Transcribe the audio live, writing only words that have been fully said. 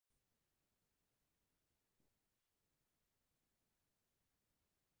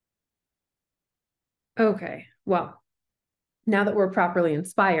Okay. Well, now that we're properly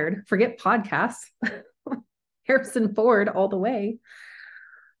inspired, forget podcasts. Harrison Ford all the way.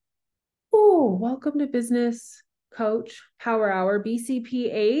 Oh, welcome to Business Coach Power Hour,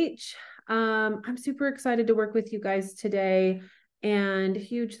 BCPH. I'm super excited to work with you guys today. And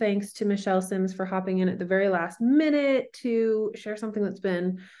huge thanks to Michelle Sims for hopping in at the very last minute to share something that's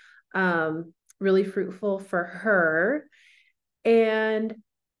been really fruitful for her. And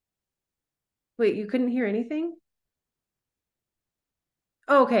wait, you couldn't hear anything?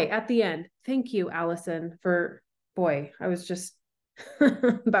 Okay, at the end. Thank you, Allison, for boy, I was just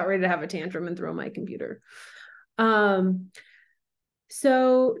about ready to have a tantrum and throw my computer. Um,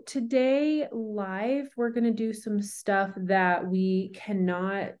 so today live, we're going to do some stuff that we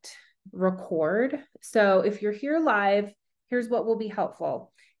cannot record. So if you're here live, here's what will be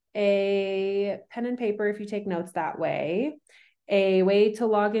helpful. A pen and paper if you take notes that way, a way to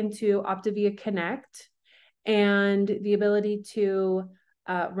log into Optavia Connect, and the ability to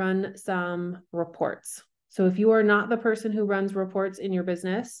run some reports. So if you are not the person who runs reports in your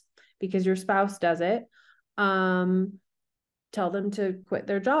business because your spouse does it, tell them to quit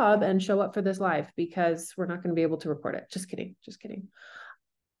their job and show up for this live because we're not going to be able to record it. Just kidding. Just kidding.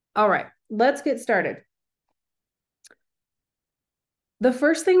 All right, let's get started. The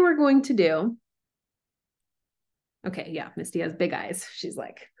first thing we're going to do. Okay, yeah, Misty has big eyes. She's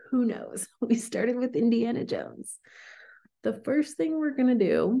like, who knows? We started with Indiana Jones. The first thing we're going to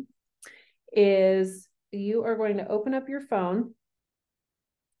do is you are going to open up your phone.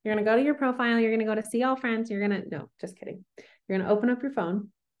 You're going to go to your profile. You're going to go to see all friends. You're going to, no, just kidding. You're going to open up your phone.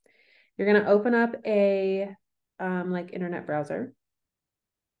 You're going to open up a like internet browser.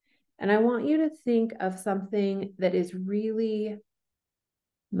 And I want you to think of something that is really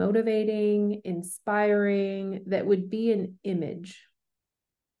motivating, inspiring, that would be an image.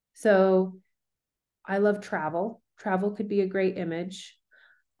 So I love travel. Travel could be a great image.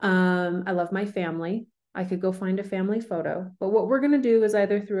 I love my family. I could go find a family photo. But what we're going to do is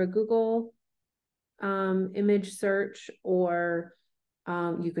either through a Google image search or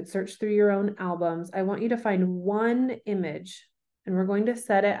you could search through your own albums. I want you to find one image and we're going to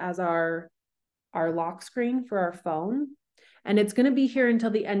set it as our lock screen for our phone. And it's going to be here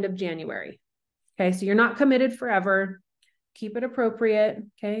until the end of January. Okay, so you're not committed forever. Keep it appropriate.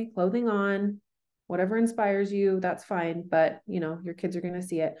 Okay, clothing on, whatever inspires you, that's fine. But you know, your kids are going to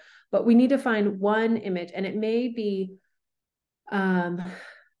see it. But we need to find one image, and it may be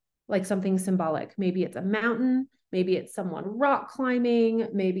like something symbolic. Maybe it's a mountain. Maybe it's someone rock climbing.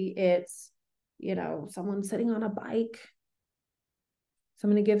 Maybe it's, you know, someone sitting on a bike. So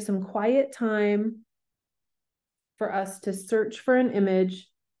I'm going to give some quiet time for us to search for an image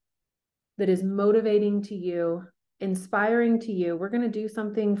that is motivating to you, inspiring to you. We're going to do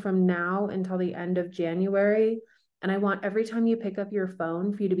something from now until the end of January. And I want every time you pick up your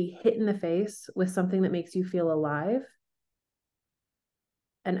phone for you to be hit in the face with something that makes you feel alive.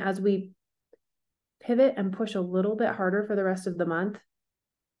 And as we pivot and push a little bit harder for the rest of the month,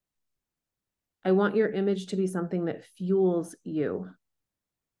 I want your image to be something that fuels you.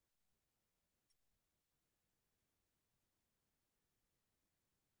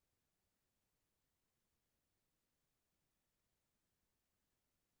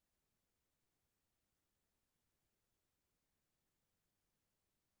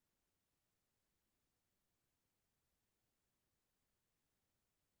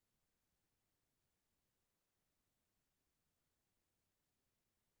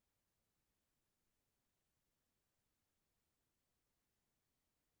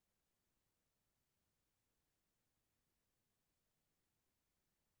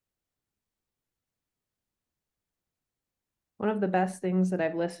 One of the best things that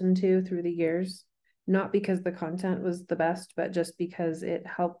I've listened to through the years, not because the content was the best, but just because it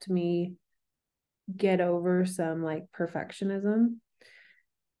helped me get over some like perfectionism,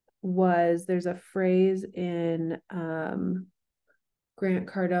 was there's a phrase in Grant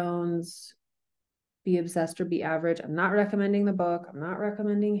Cardone's Be Obsessed or Be Average. I'm not recommending the book. I'm not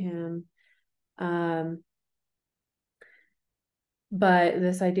recommending him. But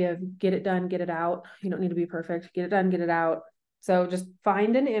this idea of get it done, get it out. You don't need to be perfect. Get it done, get it out. So just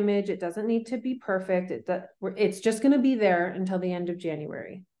find an image. It doesn't need to be perfect. It's just going to be there until the end of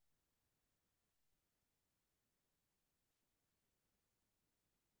January.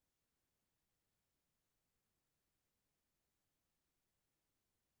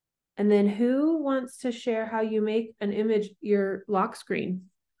 And then who wants to share how you make an image your lock screen?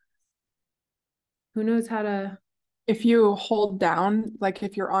 Who knows how to? If you hold down, like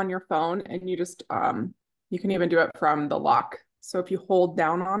if you're on your phone and you just you can even do it from the lock. So if you hold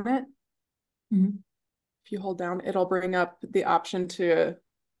down on it, Mhm. if you hold down, it'll bring up the option to,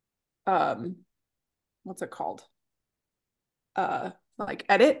 what's it called? Like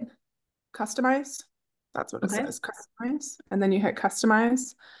edit, customize. That's what it Okay. says, customize. And then you hit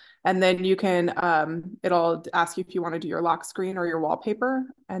customize. And then you can, it'll ask you if you want to do your lock screen or your wallpaper.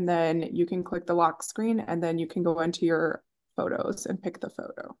 And then you can click the lock screen and then you can go into your photos and pick the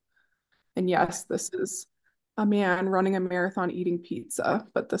photo. And yes, this is a man running a marathon eating pizza,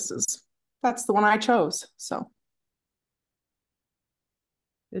 but that's the one I chose. So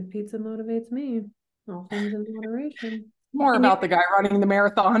Good pizza motivates me. All things in moderation. more Can you, about the guy running the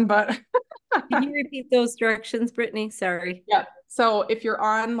marathon, but can you repeat those directions, Brittany? Sorry. yeah. So if you're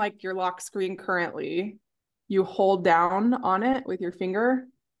on like your lock screen currently, you hold down on it with your finger.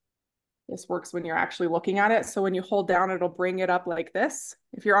 This works when you're actually looking at it. So when you hold down, it'll bring it up like this.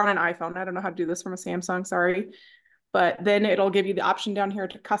 If you're on an iPhone, I don't know how to do this from a Samsung, sorry. But then it'll give you the option down here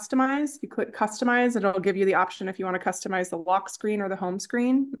to customize. You click customize, it'll give you the option if you want to customize the lock screen or the home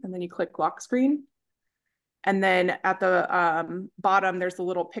screen. And then you click lock screen. And then at the bottom, there's a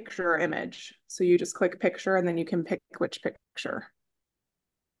little picture image. So you just click picture and then you can pick which picture.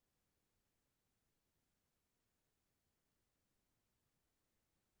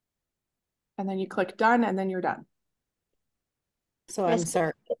 And then you click done and then you're done. So I'm Yes,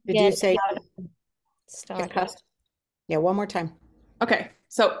 sorry. Did you say start? Yeah, one more time. Okay,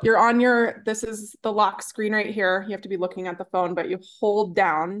 so you're on this is the lock screen right here. You have to be looking at the phone, but you hold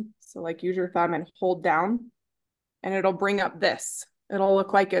down. So like use your thumb and hold down and it'll bring up this. It'll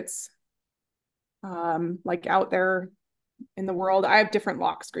look like it's like out there in the world. I have different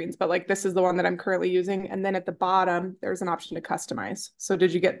lock screens, but like this is the one that I'm currently using. And then at the bottom, there's an option to customize. So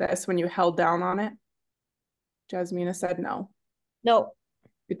did you get this when you held down on it? Jasmina said no. No.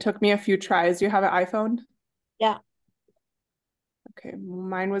 It took me a few tries. You have an iPhone? Yeah. Okay,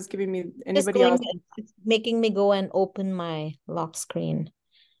 mine was giving me Just anybody else. it's making me go and open my lock screen.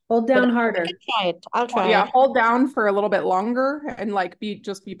 Hold down But harder. I can try it. I'll try Yeah, it. hold down for a little bit longer and like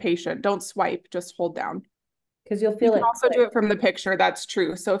just be patient. Don't swipe, just hold down. Because you'll You feel can it. also do it from the picture. That's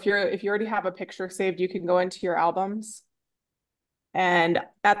true. So if you already have a picture saved, you can go into your albums. And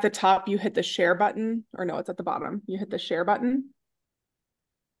at the top, you hit the share button, or no, it's at the bottom. You hit the share button.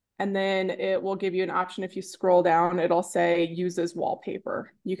 And then it will give you an option. If you scroll down, it'll say use as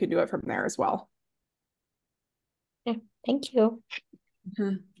wallpaper. You can do it from there as well. Yeah, thank you.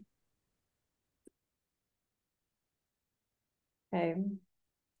 Mm-hmm. Okay.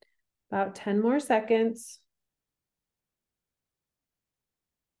 About 10 more seconds.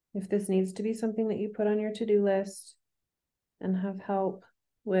 If this needs to be something that you put on your to-do list and have help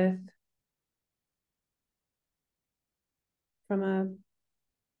with from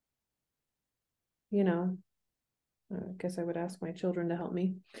I guess I would ask my children to help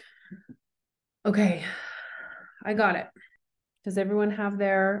me. Okay, I got it. Does everyone have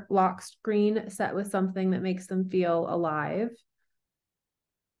their lock screen set with something that makes them feel alive?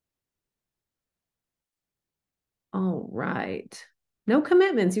 All right. No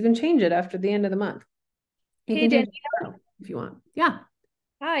commitments. You can change it after the end of the month. You Hey, can change Danielle. it if you want. Yeah.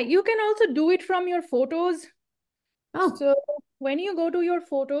 Hi, you can also do it from your photos. Oh, So when you go to your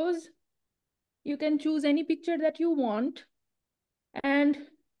photos, you can choose any picture that you want and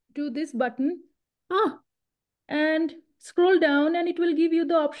do this button oh, and scroll down and it will give you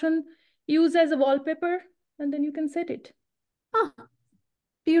the option use as a wallpaper and then you can set it. oh,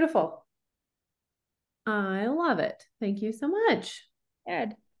 beautiful. I love it. Thank you so much.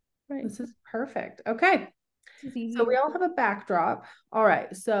 Add. Right. This is perfect. Okay. This is easy. So we all have a backdrop. All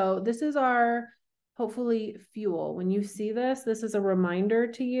right. So this is our hopefully fuel. When you see this, this is a reminder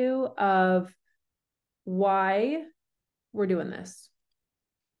to you of why we're doing this.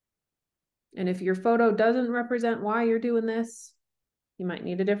 And if your photo doesn't represent why you're doing this, you might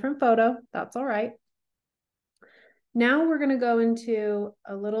need a different photo. That's all right. Now we're going to go into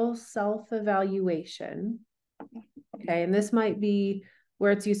a little self-evaluation. Okay. And this might be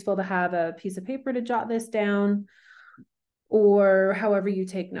where it's useful to have a piece of paper to jot this down, or however you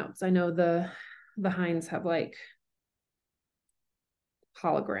take notes. I know the Hinds have like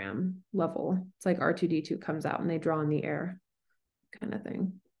hologram level. It's like R2D2 comes out and they draw in the air kind of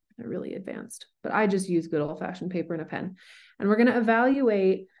thing. They're really advanced, but I just use good old-fashioned paper and a pen. And we're going to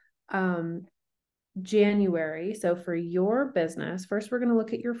evaluate January. So for your business, first we're going to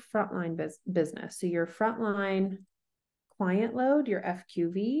look at your frontline business. So your frontline client load, your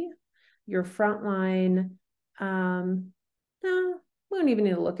FQV, your frontline, no, we don't even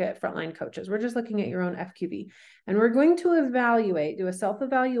need to look at frontline coaches. We're just looking at your own FQV. And we're going to do a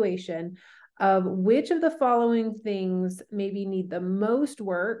self-evaluation of which of the following things maybe need the most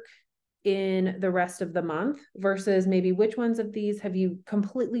work in the rest of the month versus maybe which ones of these have you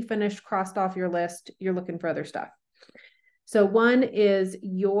completely finished, crossed off your list, you're looking for other stuff. So one is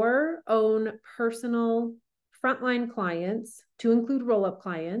your own personal frontline clients, to include roll-up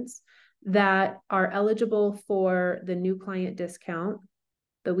clients that are eligible for the new client discount,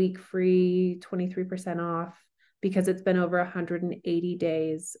 the week free, 23% off, because it's been over 180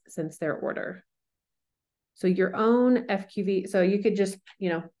 days since their order. So your own FQV, so you could just,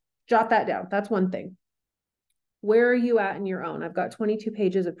 jot that down. That's one thing. Where are you at in your own? I've got 22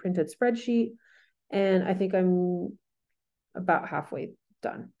 pages of printed spreadsheet, and I think I'm about halfway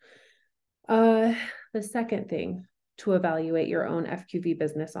done. The second thing to evaluate your own FQV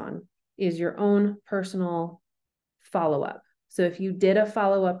business on is your own personal follow-up. So if you did a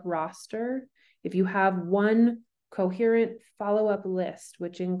follow-up roster, if you have one coherent follow-up list,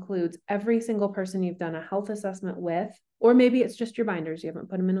 which includes every single person you've done a health assessment with, or maybe it's just your binders, you haven't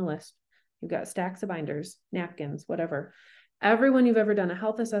put them in a list, you've got stacks of binders, napkins, whatever, everyone you've ever done a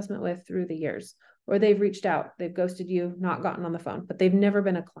health assessment with through the years, or they've reached out, they've ghosted you, not gotten on the phone, but they've never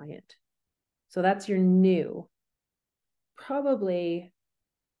been a client. So that's your new, probably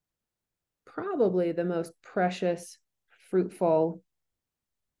the most precious, fruitful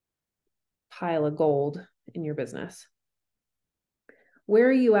pile of gold in your business. Where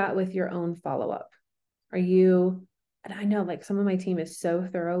are you at with your own follow-up? And I know like some of my team is so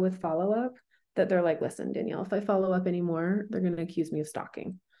thorough with follow-up that they're like, listen, Danielle, if I follow up anymore, they're going to accuse me of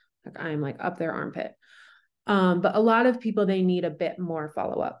stalking. Like I'm like up their armpit. But a lot of people, they need a bit more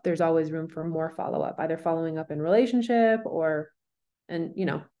follow-up. There's always room for more follow-up, either following up in relationship and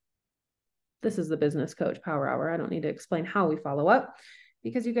this is the business coach power hour. I don't need to explain how we follow up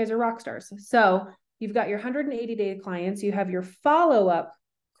because you guys are rock stars. So you've got your 180-day clients, you have your follow-up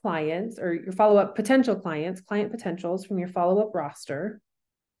clients or your follow-up potential clients, client potentials from your follow-up roster.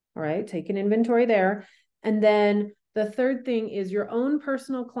 All right, take an inventory there. And then the third thing is your own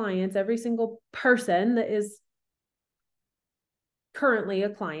personal clients, every single person that is currently a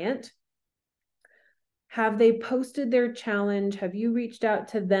client. Have they posted their challenge? Have you reached out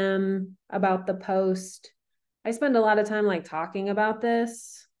to them about the post? I spend a lot of time like talking about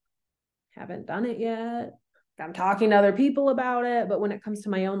this. Haven't done it yet. I'm talking to other people about it. But when it comes to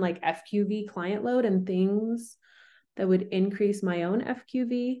my own like FQV client load and things that would increase my own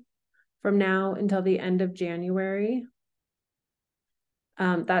FQV from now until the end of January,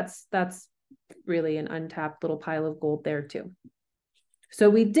 that's really an untapped little pile of gold there too. So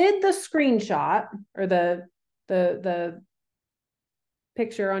we did the screenshot or the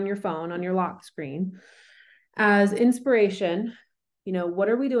picture on your phone, on your lock screen as inspiration. What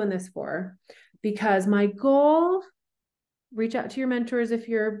are we doing this for? Because my goal, reach out to your mentors if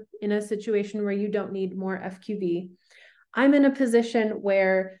you're in a situation where you don't need more FQV. I'm in a position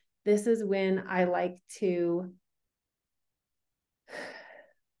where this is when I like to,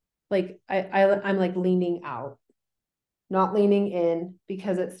 I'm like leaning out, not leaning in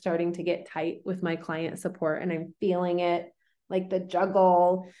because it's starting to get tight with my client support and I'm feeling it like the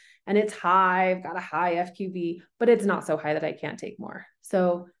juggle and it's high. I've got a high FQV, but it's not so high that I can't take more.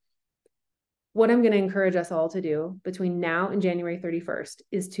 So what I'm going to encourage us all to do between now and January 31st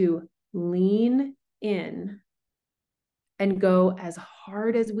is to lean in and go as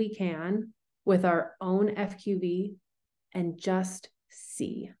hard as we can with our own FQV and just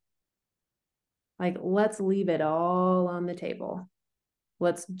see. Like, let's leave it all on the table.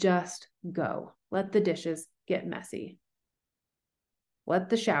 Let's just go. Let the dishes get messy. Let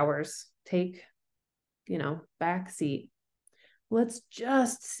the showers take, back seat. Let's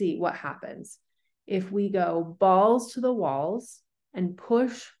just see what happens if we go balls to the walls and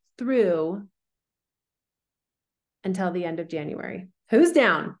push through until the end of January. Who's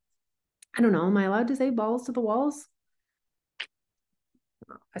down? I don't know. Am I allowed to say balls to the walls?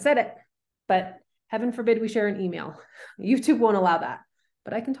 I said it, but heaven forbid we share an email. YouTube won't allow that,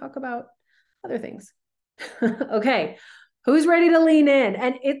 but I can talk about other things. Okay. Who's ready to lean in?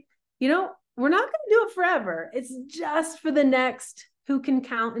 And we're not going to do it forever. It's just for the next, who can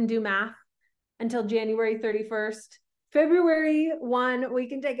count and do math until January 31st. February 1, we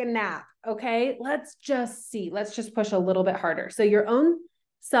can take a nap. Okay. Let's just see. Let's just push a little bit harder. So your own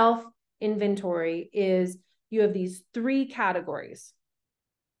self inventory is, you have these 3 categories.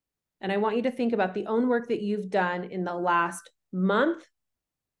 And I want you to think about the own work that you've done in the last month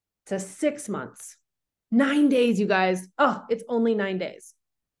to 6 months. 9 days, you guys. Oh, it's only 9 days.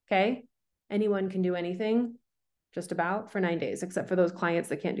 Okay. Anyone can do anything just about for 9 days, except for those clients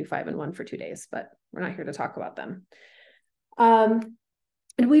that can't do 5 and 1 for 2 days, but we're not here to talk about them.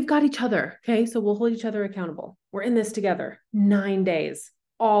 And we've got each other. Okay. So we'll hold each other accountable. We're in this together. 9 days.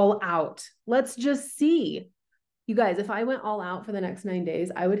 all out. Let's just see. You guys, if I went all out for the next 9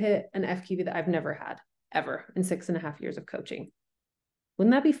 days, I would hit an FQV that I've never had ever in 6.5 years of coaching.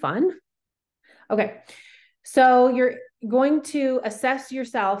 Wouldn't that be fun? Okay. So you're going to assess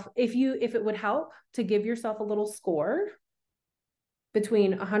yourself. If it would help to give yourself a little score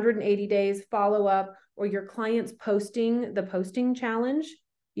between 180 days follow-up or your clients posting the posting challenge,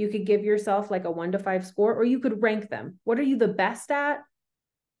 you could give yourself like a 1 to 5 score, or you could rank them. What are you the best at?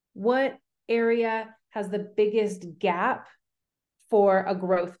 What area has the biggest gap for a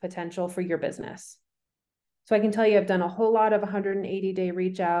growth potential for your business? So I can tell you, I've done a whole lot of 180-day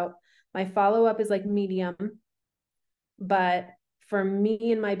reach out. My follow-up is like medium, but for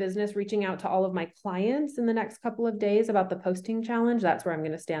me and my business, reaching out to all of my clients in the next couple of days about the posting challenge, that's where I'm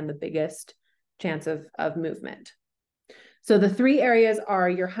going to stand the biggest chance of movement. So the 3 areas are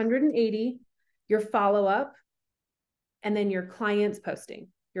your 180, your follow-up, and then your clients posting,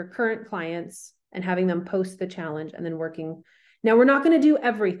 your current clients, and having them post the challenge and then working. Now, we're not going to do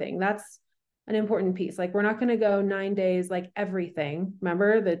everything. That's an important piece. Like, we're not going to go 9 days, like everything.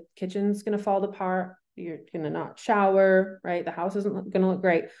 Remember, the kitchen's going to fall apart. You're going to not shower, right? The house isn't going to look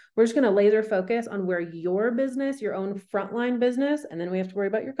great. We're just going to laser focus on where your business, your own frontline business, and then we have to worry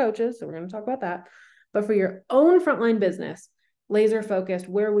about your coaches. So we're going to talk about that. But for your own frontline business, laser focused,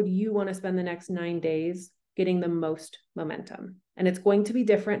 where would you want to spend the next 9 days getting the most momentum? And it's going to be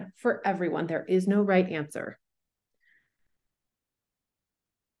different for everyone. There is no right answer.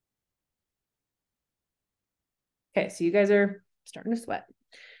 Okay, so you guys are starting to sweat.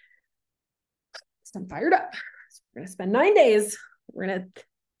 I'm fired up. So we're going to spend 9 days. We're going to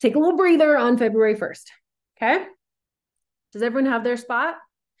take a little breather on February 1st. Okay. Does everyone have their spot?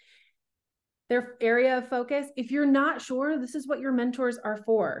 Their area of focus? If you're not sure, this is what your mentors are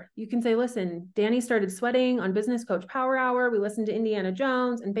for. You can say, listen, Danny started sweating on Business Coach Power Hour. We listened to Indiana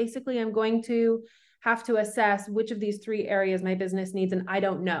Jones, and basically I'm going to have to assess which of these 3 areas my business needs, and I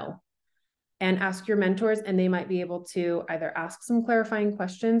don't know. And ask your mentors, and they might be able to either ask some clarifying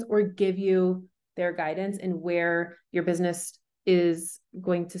questions or give you their guidance in where your business is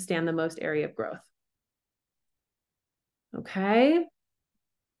going to stand the most area of growth. Okay.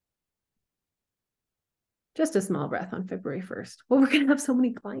 Just a small breath on February 1st. Well, we're going to have so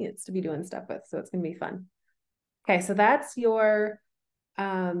many clients to be doing stuff with, so it's going to be fun. Okay. So that's your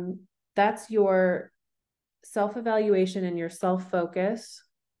self-evaluation and your self-focus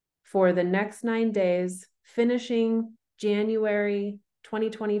for the next 9 days, finishing January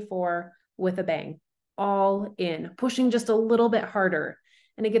 2024 with a bang, all in, pushing just a little bit harder.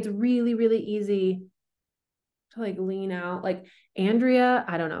 And it gets really, really easy to like lean out. Like Andrea,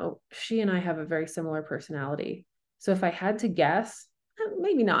 I don't know, she and I have a very similar personality. So if I had to guess,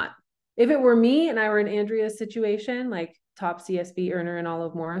 maybe not. If it were me and I were in Andrea's situation, like top CSB earner in all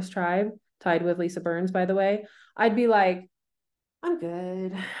of Morris Tribe, tied with Lisa Burns, by the way, I'd be like, I'm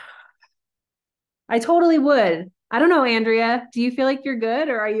good. I totally would. I don't know, Andrea, do you feel like you're good,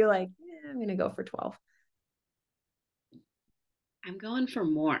 or are you like, I'm going to go for 12? I'm going for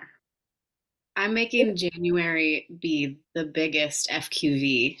more. I'm making January be the biggest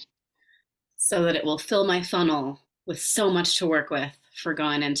FQV so that it will fill my funnel with so much to work with for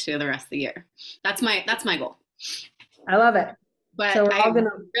going into the rest of the year. That's my goal. I love it. But so I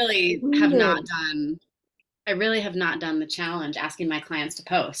really have not done the challenge asking my clients to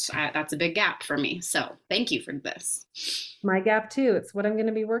post. That's a big gap for me. So thank you for this. My gap too. It's what I'm going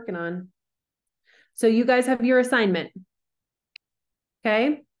to be working on. So you guys have your assignment.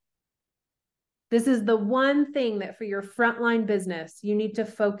 Okay. This is the one thing that for your frontline business, you need to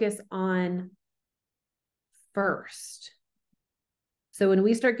focus on first. So when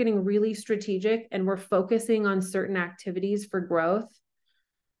we start getting really strategic and we're focusing on certain activities for growth,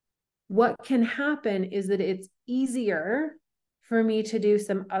 what can happen is that it's easier for me to do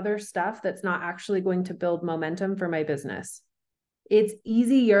some other stuff that's not actually going to build momentum for my business. It's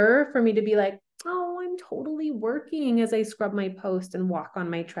easier for me to be like, oh, I'm totally working as I scrub my post and walk on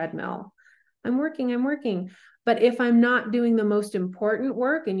my treadmill. I'm working. But if I'm not doing the most important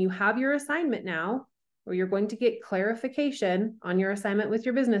work, and you have your assignment now, or you're going to get clarification on your assignment with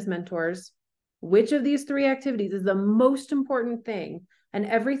your business mentors, which of these 3 activities is the most important thing, and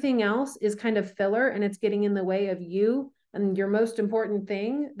everything else is kind of filler and it's getting in the way of you and your most important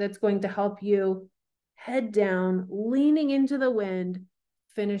thing that's going to help you head down, leaning into the wind,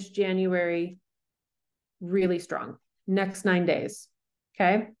 finish January really strong. Next 9 days.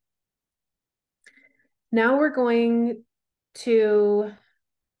 Okay. Now we're going to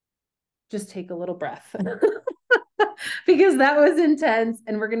just take a little breath because that was intense,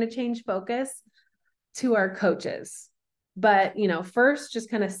 and we're going to change focus to our coaches. But, first just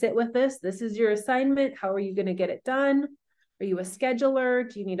kind of sit with this. This is your assignment. How are you going to get it done? Are you a scheduler?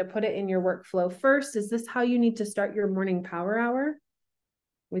 Do you need to put it in your workflow first? Is this how you need to start your morning power hour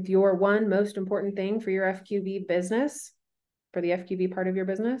with your one most important thing for your FQV business, for the FQV part of your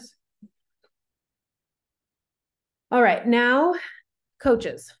business? All right, now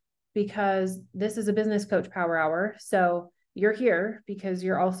coaches, because this is a business coach power hour. So you're here because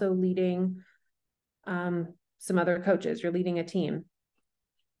you're also leading some other coaches. You're leading a team.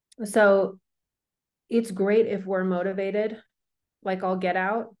 So it's great if we're motivated, like I'll get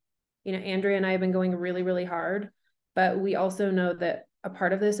out. Andrea and I have been going really, really hard, but we also know that a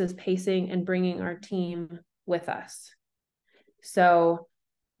part of this is pacing and bringing our team with us. So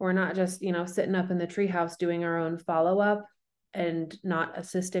we're not just, sitting up in the treehouse doing our own follow-up and not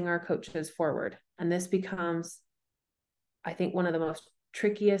assisting our coaches forward. And this becomes, I think, one of the most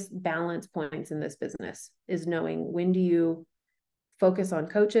trickiest balance points in this business is knowing when do you focus on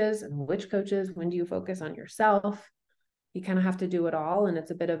coaches and which coaches, when do you focus on yourself? You kind of have to do it all. And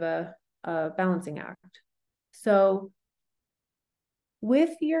it's a bit of a balancing act. So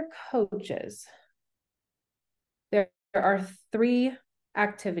with your coaches, there are 3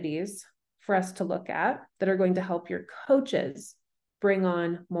 activities for us to look at that are going to help your coaches bring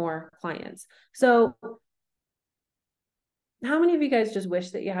on more clients. So how many of you guys just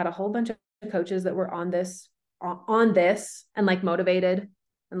wish that you had a whole bunch of coaches that were on this and like motivated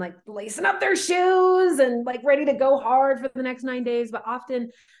and like lacing up their shoes and like ready to go hard for the next 9 days? But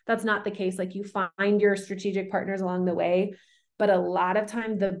often that's not the case. Like you find your strategic partners along the way, but a lot of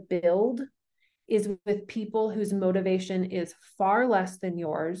time the build is with people whose motivation is far less than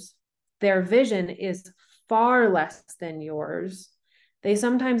yours. Their vision is far less than yours. They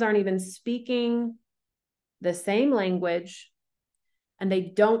sometimes aren't even speaking the same language, and they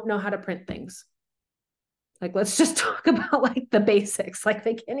don't know how to print things. Like, let's just talk about like the basics. Like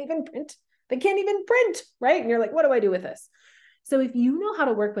they can't even print, right? And you're like, what do I do with this? So if you know how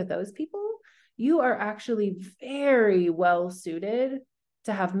to work with those people, you are actually very well suited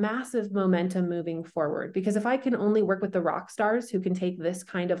to have massive momentum moving forward. Because if I can only work with the rock stars who can take this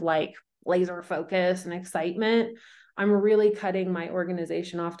kind of like laser focus and excitement, I'm really cutting my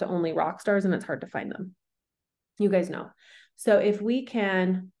organization off to only rock stars, and it's hard to find them. You guys know. So if we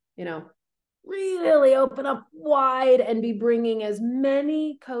can, really open up wide and be bringing as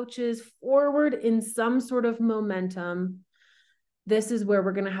many coaches forward in some sort of momentum, this is where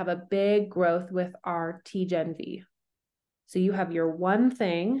we're going to have a big growth with our TGenV. So you have your one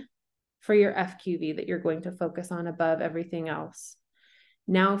thing for your FQV that you're going to focus on above everything else.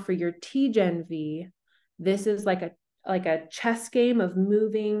 Now for your TGenV, this is like a chess game of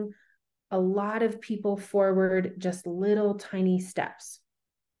moving a lot of people forward, just little tiny steps.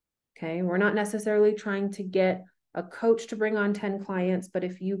 Okay, we're not necessarily trying to get a coach to bring on 10 clients, but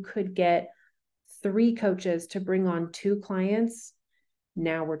if you could get 3 coaches to bring on 2 clients,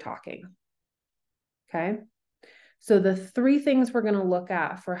 now we're talking. Okay, so the 3 things we're going to look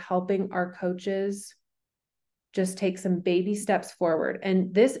at for helping our coaches just take some baby steps forward.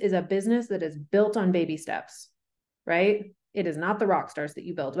 And this is a business that is built on baby steps, right? It is not the rock stars that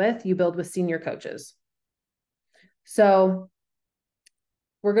you build with senior coaches. So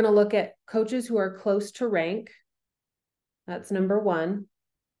we're going to look at coaches who are close to rank. That's number 1.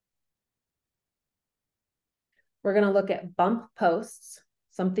 We're going to look at bump posts,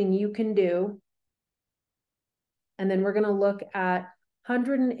 something you can do. And then we're going to look at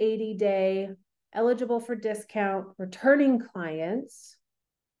 180-day eligible for discount returning clients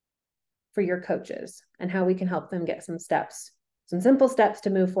for your coaches and how we can help them get some simple steps to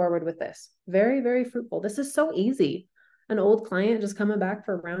move forward with this. Very, very fruitful. This is so easy. An old client just coming back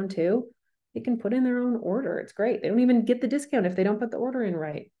for round 2, they can put in their own order. It's great. They don't even get the discount if they don't put the order in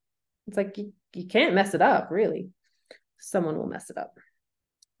right. It's like you can't mess it up, really. Someone will mess it up.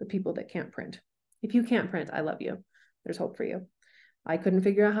 The people that can't print. If you can't print, I love you. There's hope for you. I couldn't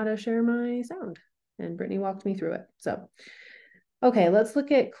figure out how to share my sound, and Brittany walked me through it. So, okay, let's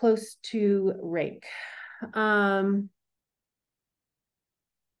look at close to rank. I'm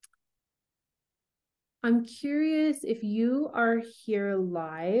curious if you are here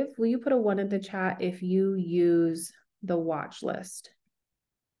live, will you put a 1 in the chat if you use the watch list?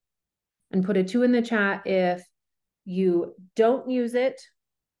 And put a 2 in the chat if you don't use it,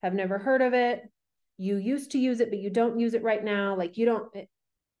 have never heard of it, you used to use it, but you don't use it right now. Like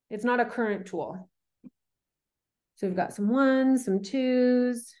it's not a current tool. So we've got some 1s, some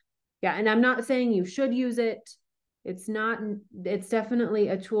 2s. Yeah, and I'm not saying you should use it. It's definitely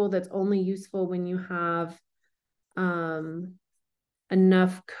a tool that's only useful when you have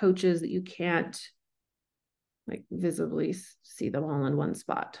enough coaches that you can't like visibly see them all in one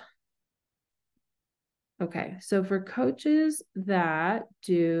spot. Okay, so for coaches that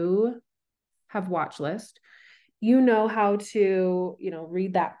do have watch list, you know how to,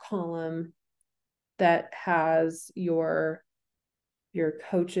 read that column that has your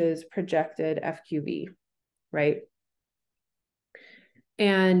coach's projected FQV, right?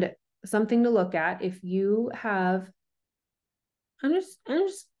 And something to look at, if you have, I'm just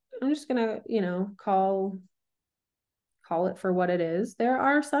gonna, call it for what it is. There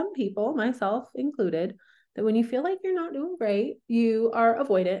are some people, myself included, that when you feel like you're not doing great, you are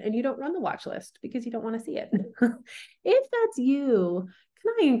avoidant and you don't run the watch list because you don't want to see it. If that's you,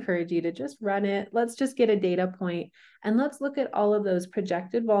 can I encourage you to just run it? Let's just get a data point and let's look at all of those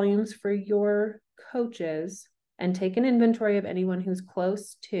projected volumes for your coaches and take an inventory of anyone who's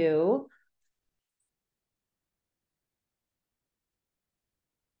close to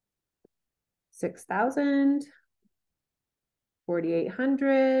 6,000,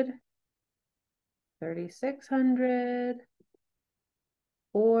 4,800, 3,600,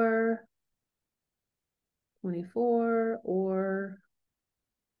 or 24, or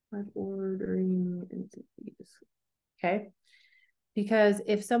 5 ordering entities. Okay. Because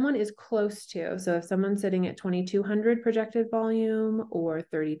if someone is close to, so if someone's sitting at 2,200 projected volume or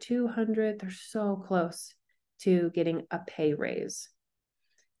 3,200, they're so close to getting a pay raise.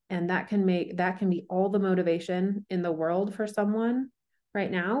 And that can be all the motivation in the world for someone right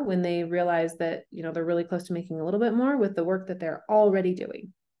now when they realize that, they're really close to making a little bit more with the work that they're already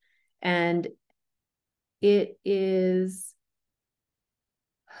doing. And it is,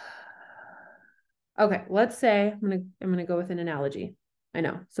 okay, let's say I'm gonna go with an analogy. I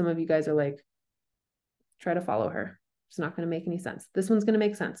know some of you guys are like, try to follow her. It's not going to make any sense. This one's going to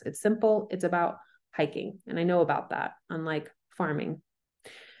make sense. It's simple. It's about hiking. And I know about that, unlike farming.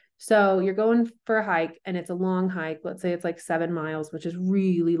 So you're going for a hike and it's a long hike. Let's say it's like 7 miles, which is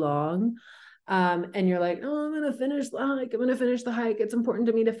really long. And you're like, oh, I'm going to finish the hike. I'm going to finish the hike. It's important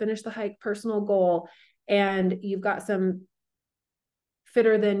to me to finish the hike, personal goal. And you've got some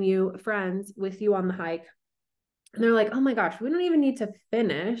fitter than you friends with you on the hike. And they're like, oh my gosh, we don't even need to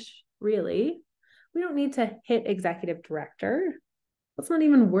finish, really. We don't need to hit executive director. Let's not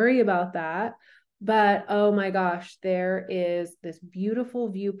even worry about that. But oh my gosh, there is this beautiful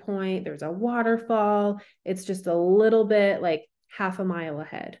viewpoint. There's a waterfall. It's just a little bit like half a mile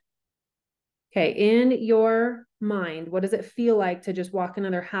ahead. Okay, in your mind, what does it feel like to just walk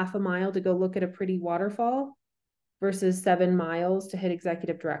another half a mile to go look at a pretty waterfall versus 7 miles to hit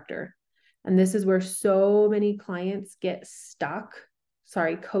executive director? And this is where so many clients get stuck.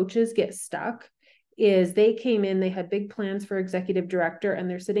 Sorry, coaches get stuck. Is they came in, they had big plans for executive director, and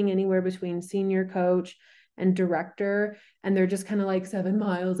they're sitting anywhere between senior coach and director, and they're just kind of like 7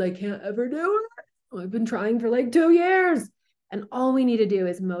 miles. I can't ever do it. I've been trying for like 2 years. And all we need to do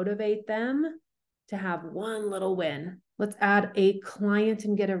is motivate them to have one little win. Let's add a client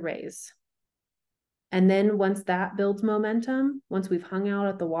and get a raise. And then once that builds momentum, once we've hung out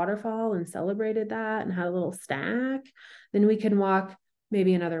at the waterfall and celebrated that and had a little snack, then we can walk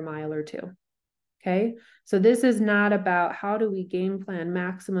maybe another mile or 2. Okay. So this is not about how do we game plan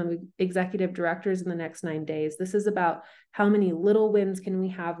maximum executive directors in the next 9 days. This is about how many little wins can we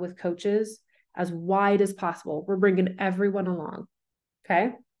have with coaches as wide as possible. We're bringing everyone along.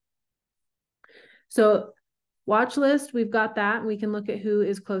 Okay. So watch list, we've got that. We can look at who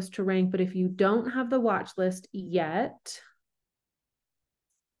is close to rank, but if you don't have the watch list yet,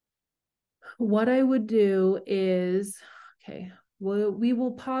 what I would do is, okay, we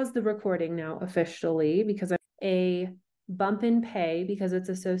will pause the recording now officially because a bump in pay because it's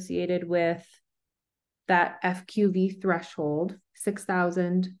associated with that FQV threshold,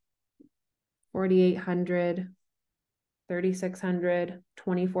 6,000, 4,800, 3,600,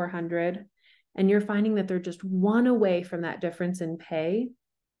 2,400. And you're finding that they're just one away from that difference in pay,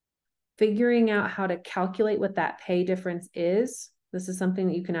 figuring out how to calculate what that pay difference is. This is something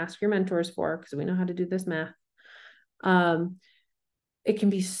that you can ask your mentors for because we know how to do this math. It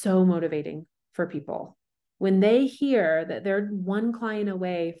can be so motivating for people. When they hear that they're one client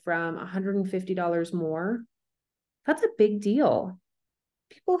away from $150 more, that's a big deal.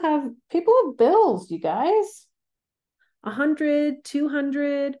 People have bills, you guys. $100,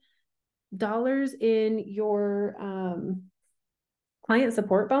 $200 in your client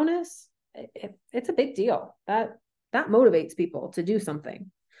support bonus. It's a big deal. That motivates people to do something.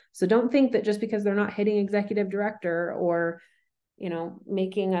 So don't think that just because they're not hitting executive director or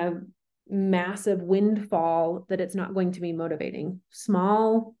making a massive windfall that it's not going to be motivating.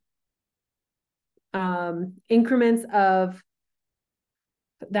 Small increments of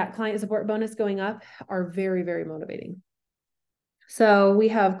that client support bonus going up are very, very motivating. So we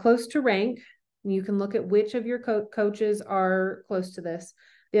have close to rank. You can look at which of your coaches are close to this.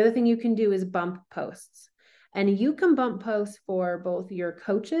 The other thing you can do is bump posts. And you can bump posts for both your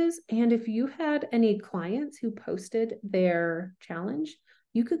coaches, and if you had any clients who posted their challenge,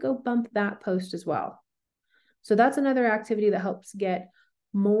 you could go bump that post as well. So that's another activity that helps get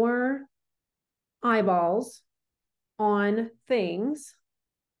more eyeballs on things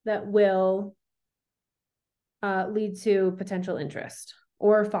that will lead to potential interest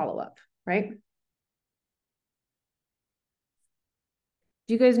or follow-up, right?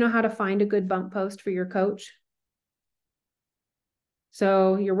 Do you guys know how to find a good bump post for your coach?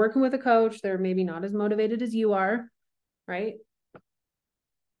 So you're working with a coach, they're maybe not as motivated as you are, right?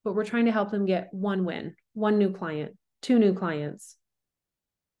 But we're trying to help them get one win, one new client, 2 new clients.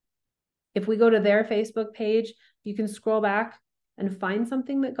 If we go to their Facebook page, you can scroll back and find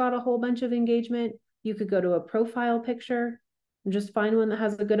something that got a whole bunch of engagement. You could go to a profile picture and just find one that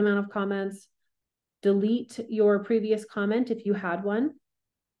has a good amount of comments. Delete your previous comment if you had one.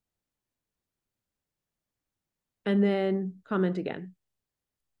 And then comment again.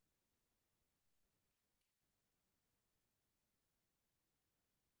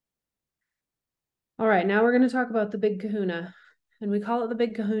 All right, now we're going to talk about the big kahuna. And we call it the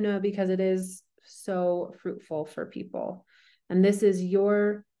big kahuna because it is so fruitful for people. And this is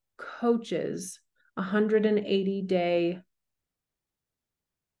your coach's 180-day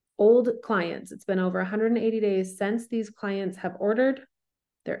old clients. It's been over 180 days since these clients have ordered.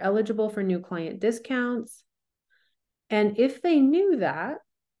 They're eligible for new client discounts. And if they knew that,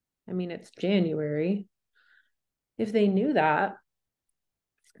 I mean, it's January. If they knew that,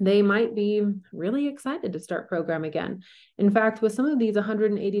 they might be really excited to start program again. In fact, with some of these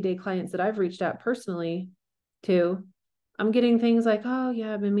 180-day clients that I've reached out personally to, I'm getting things like, oh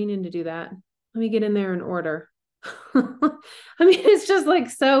yeah, I've been meaning to do that. Let me get in there and order. I mean, it's just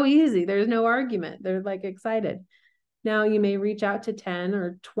like so easy. There's no argument. They're like excited. Now you may reach out to 10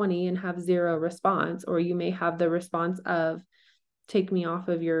 or 20 and have 0 response, or you may have the response of, take me off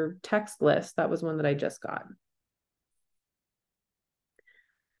of your text list. That was one that I just got.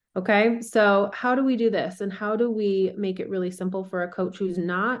 Okay, so how do we do this? And how do we make it really simple for a coach who's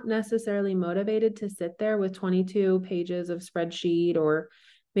not necessarily motivated to sit there with 22 pages of spreadsheet, or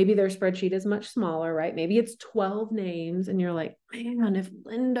maybe their spreadsheet is much smaller, right? Maybe it's 12 names and you're like, man, if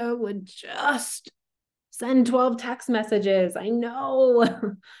Linda would just send 12 text messages, I know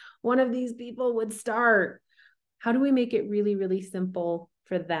one of these people would start. How do we make it really, really simple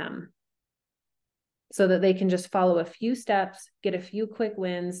for them, so that they can just follow a few steps, get a few quick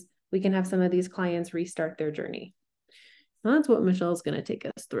wins? We can have some of these clients restart their journey. Well, that's what Michelle's going to take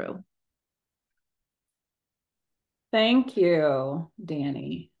us through. Thank you,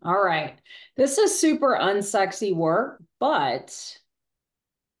 Danny. All right. This is super unsexy work, but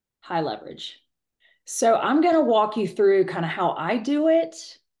high leverage. So I'm going to walk you through kind of how I do it.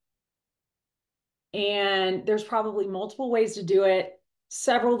 And there's probably multiple ways to do it.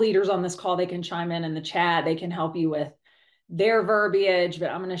 Several leaders on this call, they can chime in the chat. They can help you with their verbiage, but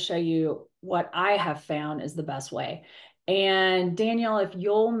I'm going to show you what I have found is the best way. And Danielle, if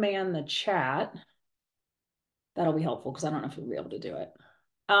you'll man the chat, that'll be helpful because I don't know if you'll be able to do it.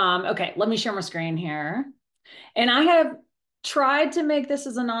 Okay, let me share my screen here. And I have tried to make this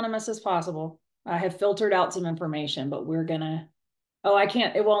as anonymous as possible. I have filtered out some information, but we're going to, oh, I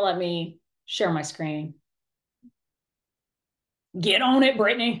can't, it won't let me share my screen. Get on it,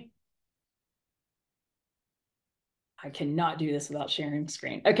 Brittany. I cannot do this without sharing the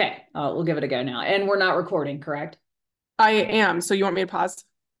screen. Okay, we'll give it a go now. And we're not recording, correct? I am. So you want me to pause?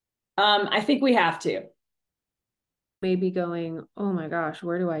 I think we have to. Maybe going, oh my gosh,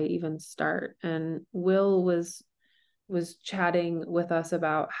 where do I even start? And Will was chatting with us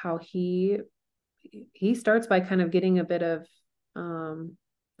about how he starts by kind of getting a bit of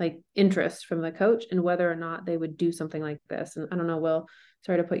like interest from the coach and whether or not they would do something like this. And I don't know, Will,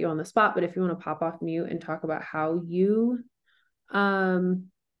 sorry to put you on the spot, but if you want to pop off mute and talk about how you and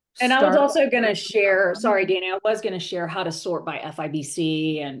I was also going to share, sorry, Danny, I was going to share how to sort by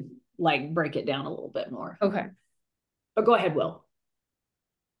FIBC and like break it down a little bit more. Okay. But go ahead, Will.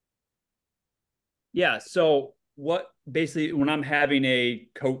 Yeah. So what basically when I'm having a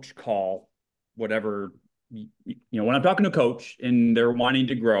coach call, whatever, when I'm talking to a coach and they're wanting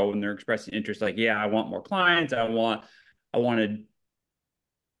to grow and they're expressing interest, like, yeah, I want more clients. I want to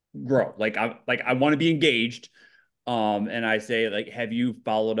grow. Like I want to be engaged. And I say, like, have you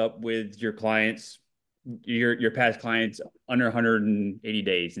followed up with your clients, your past clients under 180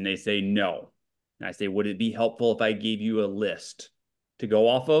 days? And they say no. And I say, would it be helpful if I gave you a list to go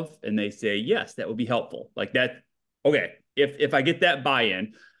off of, and they say, yes, that would be helpful. Like that. Okay. If I get that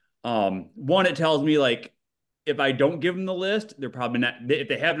buy-in, one, it tells me like, if I don't give them the list, they're probably not, if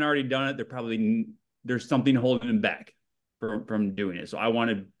they haven't already done it, they're probably, there's something holding them back from doing it. So I want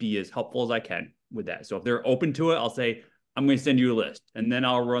to be as helpful as I can with that. So if they're open to it, I'll say, I'm going to send you a list, and then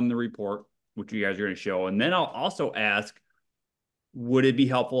I'll run the report, which you guys are going to show. And then I'll also ask, would it be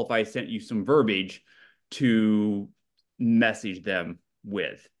helpful if I sent you some verbiage to message them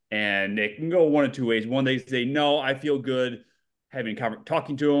with? And it can go one of two ways. One, they say, no, I feel good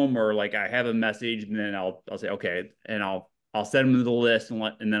talking to them, or like I have a message, and then I'll say, okay. And I'll send them the list,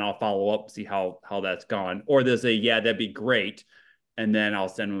 and then I'll follow up, see how that's gone. Or they'll say, yeah, that'd be great. And then I'll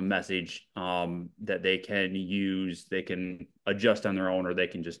send them a message that they can use, they can adjust on their own, or they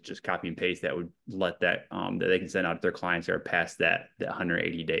can just copy and paste. That would let that they can send out to their clients that are past that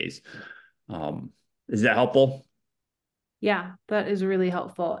 180 days. Is that helpful? Yeah, that is really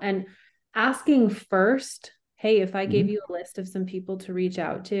helpful. And asking first, hey, if I gave you a list of some people to reach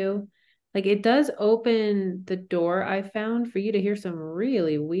out to, like it does open the door, I found, for you to hear some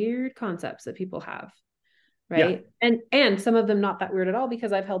really weird concepts that people have. Right. Yeah. And some of them not that weird at all,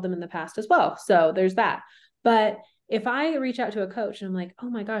 because I've held them in the past as well. So there's that. But if I reach out to a coach and I'm like, oh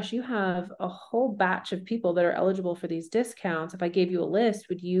my gosh, you have a whole batch of people that are eligible for these discounts. If I gave you a list,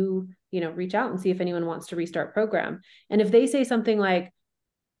 would you, reach out and see if anyone wants to restart program? And if they say something like,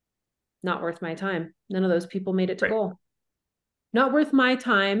 not worth my time, none of those people made it to goal. Not worth my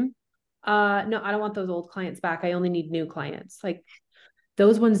time. No, I don't want those old clients back. I only need new clients. Like,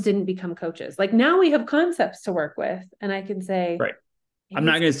 those ones didn't become coaches. Like, now we have concepts to work with, and I can say, right, I'm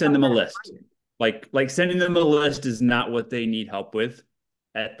not going to send them a list. Like sending them a list is not what they need help with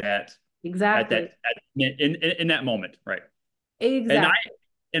at that. Exactly. In that moment. Right. Exactly.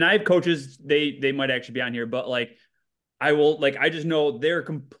 And I have coaches, they might actually be on here, but like, I just know they're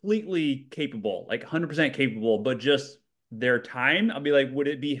completely capable, like 100% capable, but just their time, I'll be like, would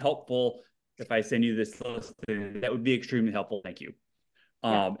it be helpful if I send you this list? That would be extremely helpful. Thank you.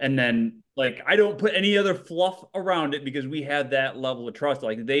 Yeah. And then like, I don't put any other fluff around it, because we have that level of trust.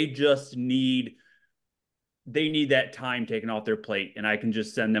 Like, they just need that time taken off their plate, and I can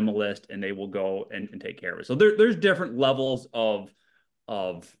just send them a list and they will go and take care of it. So there's different levels of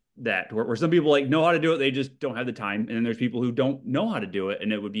that, where some people like know how to do it, they just don't have the time. And then there's people who don't know how to do it,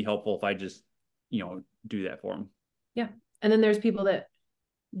 and it would be helpful if I just, do that for them. Yeah. And then there's people that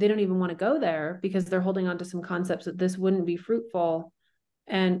they don't even want to go there because they're holding on to some concepts that this wouldn't be fruitful.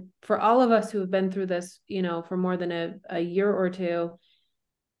 And for all of us who have been through this, for more than a year or two,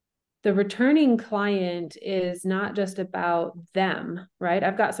 the returning client is not just about them, right?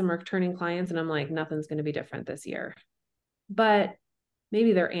 I've got some returning clients and I'm like, nothing's going to be different this year. But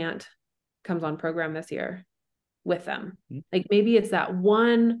maybe their aunt comes on program this year with them. Like, maybe it's that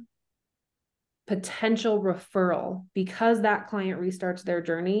one potential referral, because that client restarts their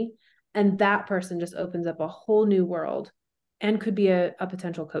journey, and that person just opens up a whole new world and could be a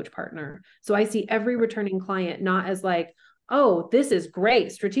potential coach partner. So I see every returning client not as like, oh, this is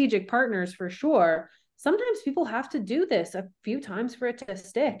great, strategic partners for sure. Sometimes people have to do this a few times for it to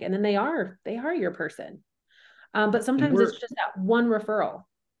stick, and then they are your person. But sometimes it's just that one referral.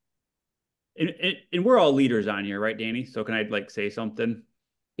 And we're all leaders on here, right, Danny? So can I like say something?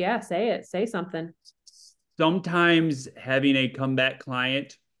 Yeah, say it. Say something. Sometimes having a comeback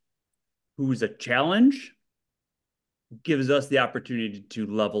client who's a challenge gives us the opportunity to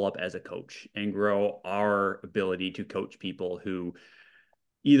level up as a coach and grow our ability to coach people who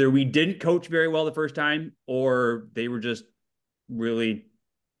either we didn't coach very well the first time, or they were just really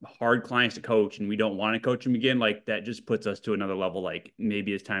hard clients to coach and we don't want to coach them again. Like, that just puts us to another level. Like,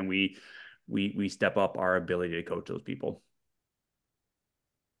 maybe it's time we step up our ability to coach those people.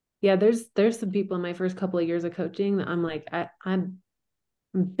 Yeah, there's some people in my first couple of years of coaching that I'm like, I'm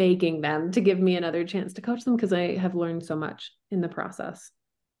begging them to give me another chance to coach them, because I have learned so much in the process.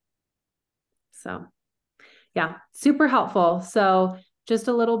 So yeah, super helpful. So just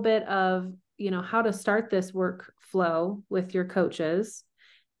a little bit of, how to start this workflow with your coaches.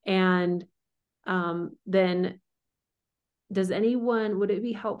 And then would it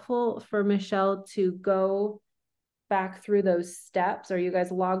be helpful for Michelle to go back through those steps? Are you guys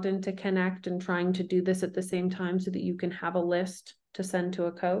logged into Connect and trying to do this at the same time so that you can have a list to send to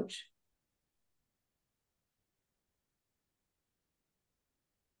a coach?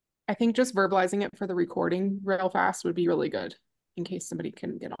 I think just verbalizing it for the recording real fast would be really good in case somebody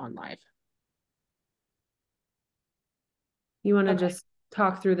couldn't get on live. You want to just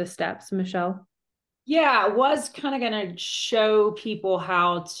talk through the steps, Michelle? Yeah, I was kind of going to show people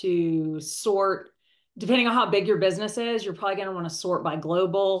how to sort depending on how big your business is, you're probably going to want to sort by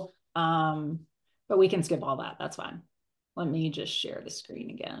global. But we can skip all that. That's fine. Let me just share the screen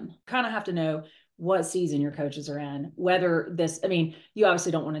again. Kind of have to know what season your coaches are in, whether this, I mean, you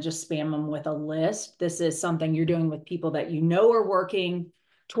obviously don't want to just spam them with a list. This is something you're doing with people that you know are working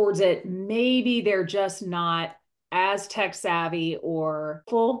towards it. Maybe they're just not as tech savvy or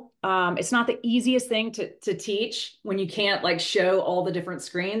full. It's not the easiest thing to teach when you can't like show all the different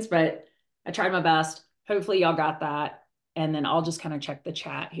screens, but I tried my best. Hopefully y'all got that. And then I'll just kind of check the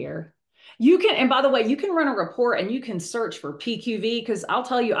chat here. You can, and by the way, you can run a report and you can search for PQV, because I'll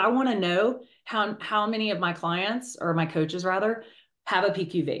tell you, I want to know how many of my clients, or my coaches rather, have a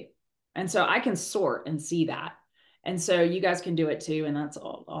PQV. And so I can sort and see that. And so you guys can do it too. And that's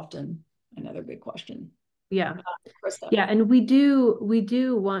often another big question. Yeah. Yeah. And we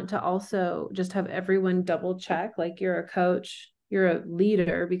do want to also just have everyone double check, like you're a coach, you're a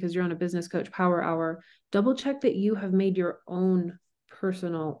leader because you're on a business coach power hour, double check that you have made your own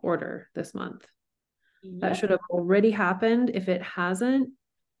personal order this month. That should have already happened. If it hasn't,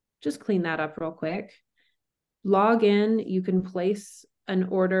 just clean that up real quick. Log in. You can place an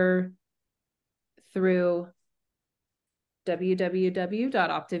order through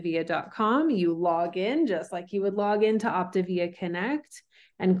www.optavia.com. You log in just like you would log into Optavia Connect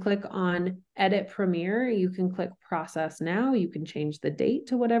and click on Edit Premier. You can click Process Now. You can change the date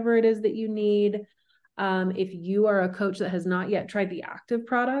to whatever it is that you need. If you are a coach that has not yet tried the active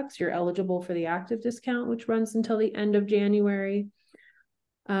products, you're eligible for the active discount, which runs until the end of January.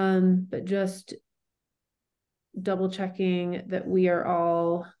 But just double checking that we are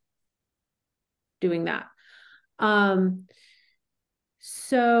all doing that.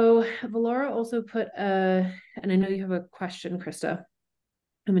 So Valora also put and I know you have a question, Krista.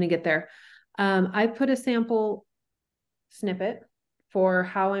 I'm going to get there. I put a sample snippet for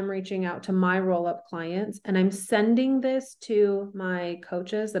how I'm reaching out to my roll-up clients, and I'm sending this to my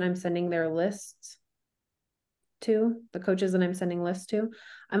coaches that I'm sending their lists to, the coaches that I'm sending lists to.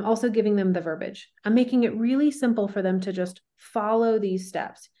 I'm also giving them the verbiage. I'm making it really simple for them to just follow these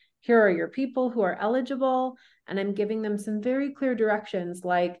steps. Here are your people who are eligible, and I'm giving them some very clear directions,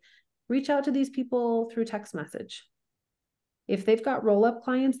 like reach out to these people through text message. If they've got roll-up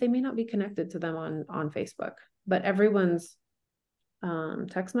clients, they may not be connected to them on Facebook, but everyone's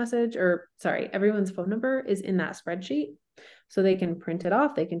text message, or sorry, everyone's phone number is in that spreadsheet. So they can print it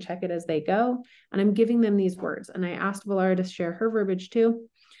off, they can check it as they go. And I'm giving them these words. And I asked Valara to share her verbiage too.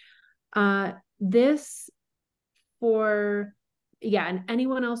 This for, yeah, and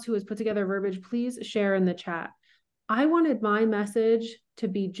anyone else who has put together verbiage, please share in the chat. I wanted my message to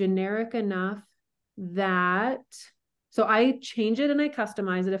be generic enough that, so I change it and I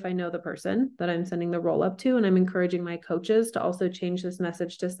customize it if I know the person that I'm sending the roll up to, and I'm encouraging my coaches to also change this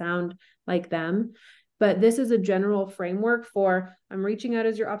message to sound like them. But this is a general framework for, I'm reaching out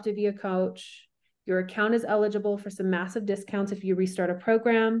as your Optavia coach. Your account is eligible for some massive discounts if you restart a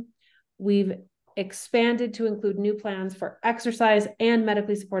program. We've expanded to include new plans for exercise and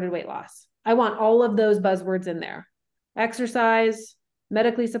medically supported weight loss. I want all of those buzzwords in there. Exercise,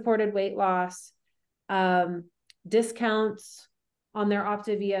 medically supported weight loss, discounts on their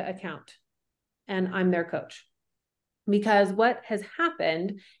Optavia account, and I'm their coach. Because what has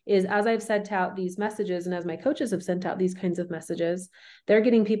happened is, as I've sent out these messages and as my coaches have sent out these kinds of messages, they're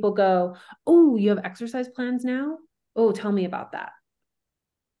getting people go, oh, you have exercise plans now? Oh, tell me about that.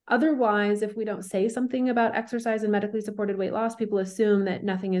 Otherwise, if we don't say something about exercise and medically supported weight loss, people assume that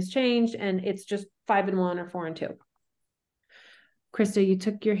nothing has changed and it's just 5 and 1 or 4 and 2. Krista, you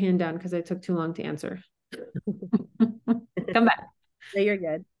took your hand down because I took too long to answer. Come back. No, you're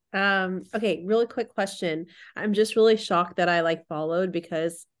good. Okay, really quick question. I'm just really shocked that I followed,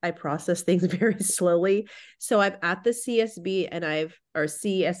 because I process things very slowly. So I'm at the CSV and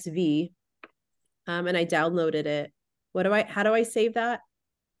CSV, and I downloaded it. How do I save that?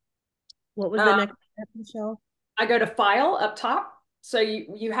 What was the next step, Michelle? I go to File up top. So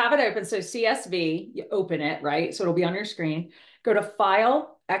you have it open. So CSV, you open it, right? So it'll be on your screen. Go to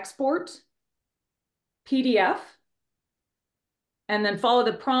File, Export, PDF, and then follow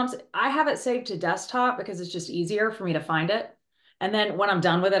the prompts. I have it saved to desktop because it's just easier for me to find it. And then when I'm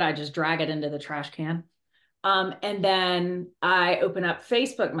done with it, I just drag it into the trash can. And then I open up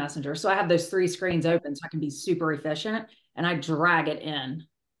Facebook Messenger. So I have those 3 screens open so I can be super efficient, and I drag it in.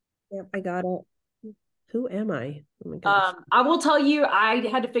 Yep, I got it. Who am I? Oh my gosh. I will tell you, I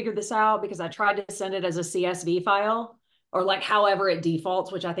had to figure this out because I tried to send it as a CSV file, or however it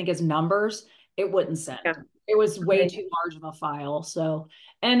defaults, which I think is numbers. It wouldn't send. Yeah. It was way too large of a file. So,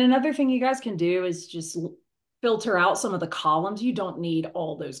 and another thing you guys can do is just filter out some of the columns. You don't need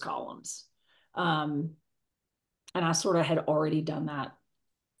all those columns. And I sort of had already done that.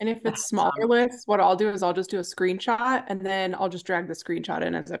 And if it's smaller lists, what I'll do is I'll just do a screenshot and then I'll just drag the screenshot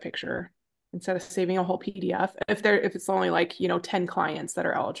in as a picture instead of saving a whole PDF if it's only like, 10 clients that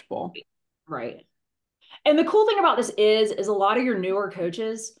are eligible. Right. And the cool thing about this is a lot of your newer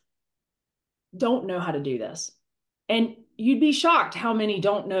coaches don't know how to do this. And you'd be shocked how many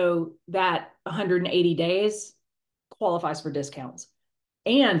don't know that 180 days qualifies for discounts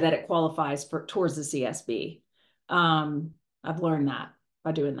and that it qualifies towards the CSB. I've learned that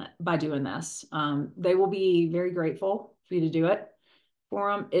by doing this. They will be very grateful for you to do it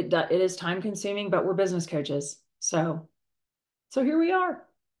for them. It is time consuming, but we're business coaches. So here we are.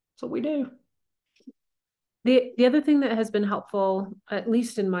 That's what we do. The other thing that has been helpful, at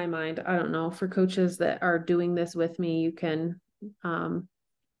least in my mind, I don't know, for coaches that are doing this with me, you can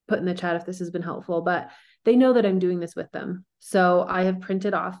put in the chat if this has been helpful, but they know that I'm doing this with them. So I have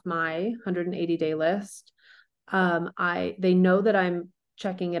printed off my 180-day list. They know that I'm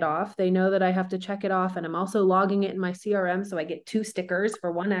checking it off. They know that I have to check it off, and I'm also logging it in my CRM. So I get 2 stickers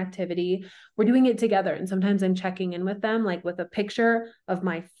for one activity. We're doing it together. And sometimes I'm checking in with them, like with a picture of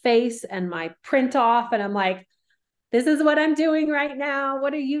my face and my print off. And I'm like, this is what I'm doing right now.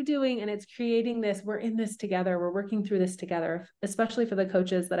 What are you doing? And it's creating this. We're in this together. We're working through this together, especially for the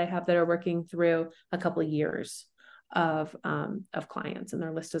coaches that I have that are working through a couple of years of clients, and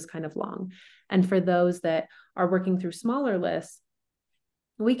their list is kind of long. And for those that are working through smaller lists,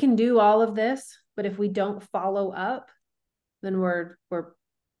 we can do all of this, but if we don't follow up, then we're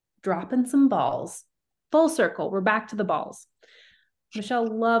dropping some balls. Full circle. We're back to the balls. Michelle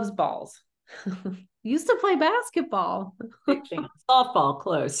loves balls. Used to play basketball. Softball,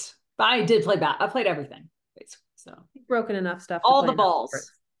 close. But I did play I played everything, basically. So broken enough stuff. All the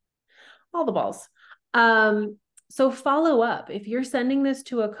balls. All the balls. So follow up. If you're sending this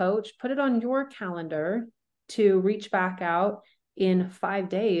to a coach, put it on your calendar to reach back out in 5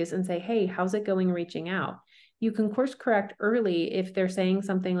 days and say, hey, how's it going reaching out? You can course correct early if they're saying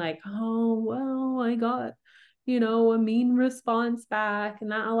something like, oh, well, I got, a mean response back.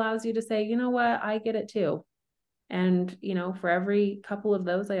 And that allows you to say, you know what, I get it too. And, for every couple of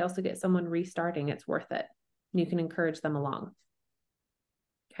those, I also get someone restarting. It's worth it. You can encourage them along.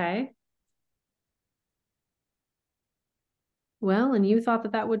 Okay. Well, and you thought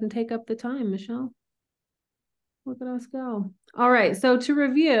that wouldn't take up the time, Michelle. Look at us go. All right. So to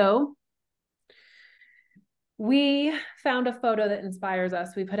review, we found a photo that inspires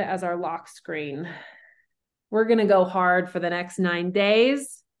us. We put it as our lock screen. We're going to go hard for the next 9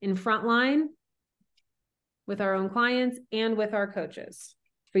 days in frontline with our own clients and with our coaches.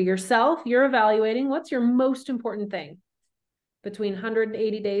 For yourself, you're evaluating what's your most important thing between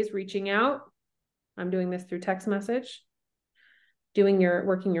 180 days reaching out. I'm doing this through text message.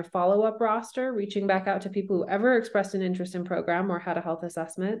 Working your follow-up roster, reaching back out to people who ever expressed an interest in program or had a health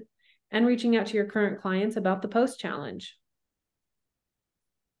assessment, and reaching out to your current clients about the post challenge.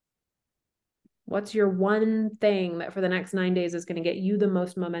 What's your one thing that for the next 9 days is going to get you the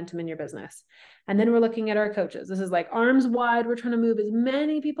most momentum in your business? And then we're looking at our coaches. This is like arms wide. We're trying to move as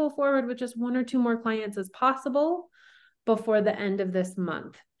many people forward with just 1 or 2 more clients as possible before the end of this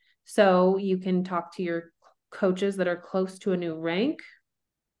month. So you can talk to your coaches that are close to a new rank.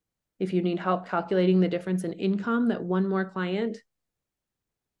 If you need help calculating the difference in income that 1 more client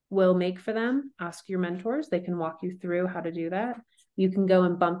will make for them, ask your mentors. They can walk you through how to do that. You can go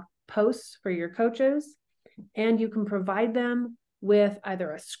and bump posts for your coaches, and you can provide them with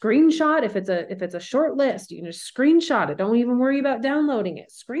either a screenshot. If it's a short list, you can just screenshot it. Don't even worry about downloading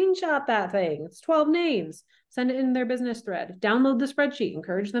it. Screenshot that thing. It's 12 names. Send it in their business thread. Download the spreadsheet.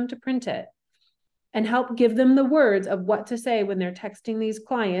 Encourage them to print it. And help give them the words of what to say when they're texting these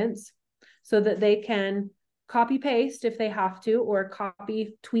clients so that they can copy paste if they have to, or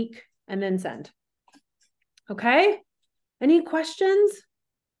copy, tweak, and then send. Okay? Any questions?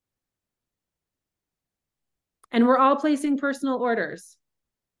 And we're all placing personal orders,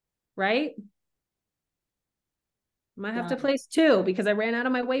 right? Might have to place 2 because I ran out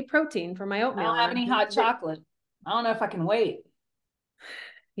of my whey protein for my oatmeal. I don't have any hot chocolate. I don't know if I can wait.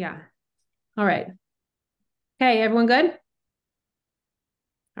 Yeah. All right. Okay, everyone good?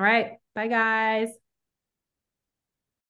 All right. Bye, guys.